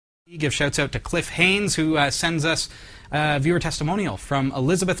Give shouts out to Cliff Haynes, who sends us a viewer testimonial from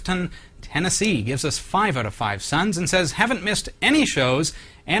Elizabethton, Tennessee. Gives us 5 out of 5 suns and says, haven't missed any shows,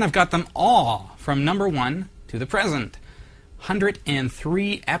 and I've got them all from number 1 to the present.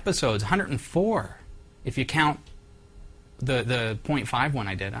 103 episodes, 104 if you count the .5 one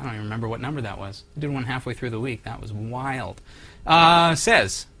I did. I don't even remember what number that was. I did one halfway through the week. That was wild.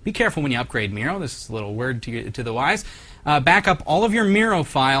 Says, be careful when you upgrade Miro. This is a little word to the wise. Back up all of your Miro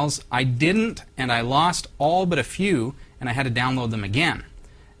files. I didn't, and I lost all but a few, and I had to download them again.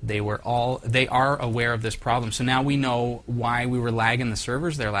 They are aware of this problem. So now we know why we were lagging the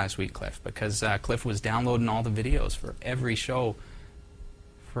servers there last week, Cliff, because Cliff was downloading all the videos for every show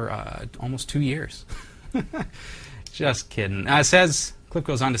for almost 2 years. Just kidding. Cliff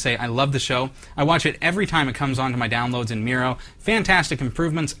goes on to say, I love the show. I watch it every time it comes onto my downloads in Miro. Fantastic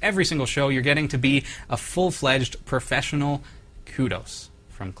improvements every single show. You're getting to be a full-fledged professional. Kudos.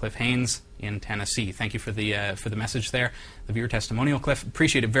 From Cliff Haynes in Tennessee. Thank you for the message there, the viewer testimonial, Cliff.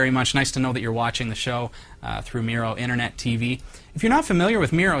 Appreciate it very much. Nice to know that you're watching the show through Miro Internet TV. If you're not familiar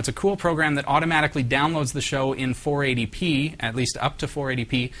with Miro, it's a cool program that automatically downloads the show in 480p, at least up to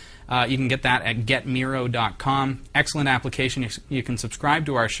 480p. You can get that at getmiro.com. Excellent application. You can subscribe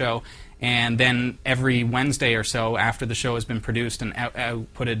to our show, and then every Wednesday or so after the show has been produced and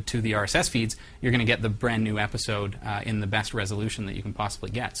outputted to the RSS feeds, you're going to get the brand new episode in the best resolution that you can possibly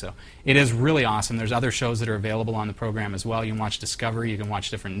get. So it is really awesome. There's other shows that are available on the program as well. You can watch Discovery, you can watch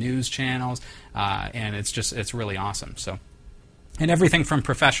different news channels, and it's really awesome. So, and everything from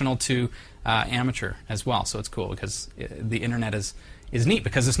professional to amateur as well. So it's cool because the internet is neat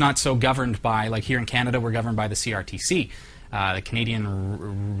because it's not so governed by, like here in Canada, we're governed by the CRTC, the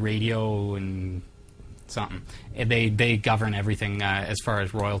Canadian Radio and something. They govern everything as far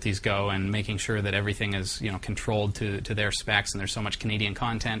as royalties go and making sure that everything is controlled to their specs, and there's so much Canadian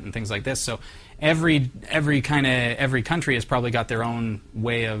content and things like this. So every country has probably got their own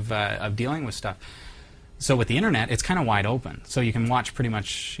way of dealing with stuff. So with the internet, it's kind of wide open. So you can watch pretty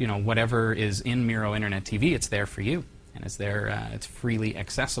much whatever is in Miro Internet TV. It's there for you. And it's there, it's freely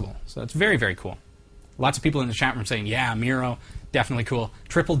accessible. So it's very, very cool. Lots of people in the chat room saying, yeah, Miro, definitely cool.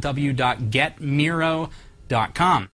 www.getmiro.com.